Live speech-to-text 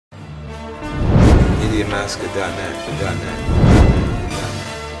MediaMasker.net.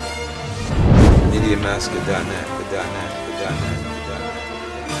 MediaMasker.net.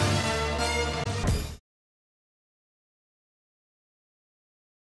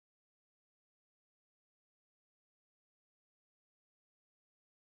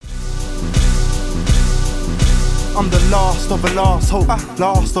 I'm the last of a last hope,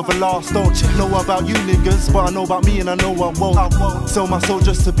 last of a last don't know about you niggas, but I know about me and I know I won't sell my soul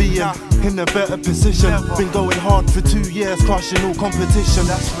just to be in a better position. Been going hard for 2 years, crushing all competition.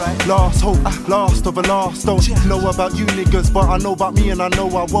 Last hope, last of a last don't know about you niggas, but I know about me and I know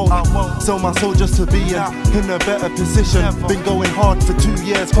I won't sell my soul just to be in a better position. Been going hard for 2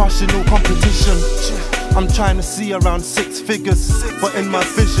 years, crushing all competition. I'm trying to see around 6 figures, but in my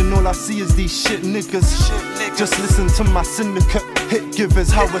vision all I see is these shit niggas. Just listen to my syndicate, hit givers,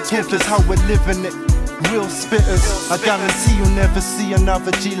 how we're givers, how we're living it. Real spitters, I guarantee you'll never see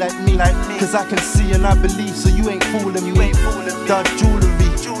another G like me. Cause I can see and I believe, so you ain't fooling me. That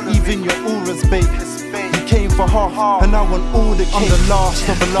jewellery, even your aura's bait. You came for half, and I want all the cake. I'm the last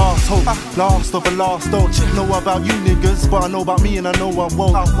of a last hope, last of a last don't know about you niggas, but I know about me and I know I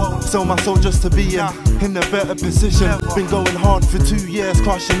won't sell my soul just to be in a better position. Been going hard for 2 years,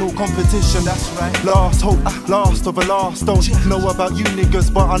 crushing all competition. Last hope, last of a last don't know about you niggas,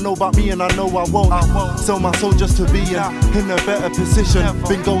 but I know about me and I know I won't sell my soul just to be in a better position.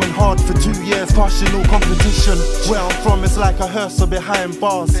 Been going hard for 2 years, crushing all competition. Where I'm from, it's like a hearse behind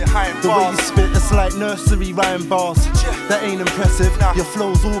bars. The way you spit, it's like nursery rhyme bars. That ain't impressive, your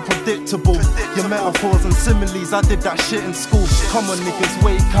flow's all predictable. Your metaphors and similes, I did that shit in school. Come on niggas,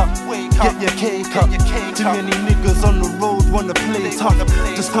 wake up, get your cake up. Too many niggas on the road wanna play tough.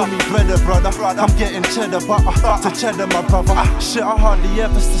 Just call me brother. I'm getting cheddar butter to cheddar my brother. Shit, I hardly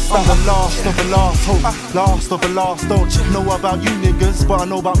ever stop. I'm the last of a last hope, last of a last don't know about you niggas, but I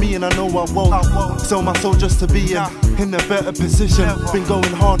know about me and I know I won't sell my soul just to be in a better position. Been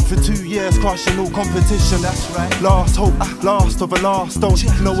going hard for 2 years, crushing all competition. Last hope, last of a last don't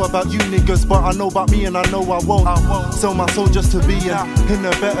know about you niggas, but I know about me and I know I won't sell my soul just to be in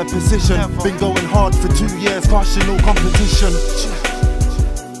a better position. Been going hard for 2 years, crushing all competition.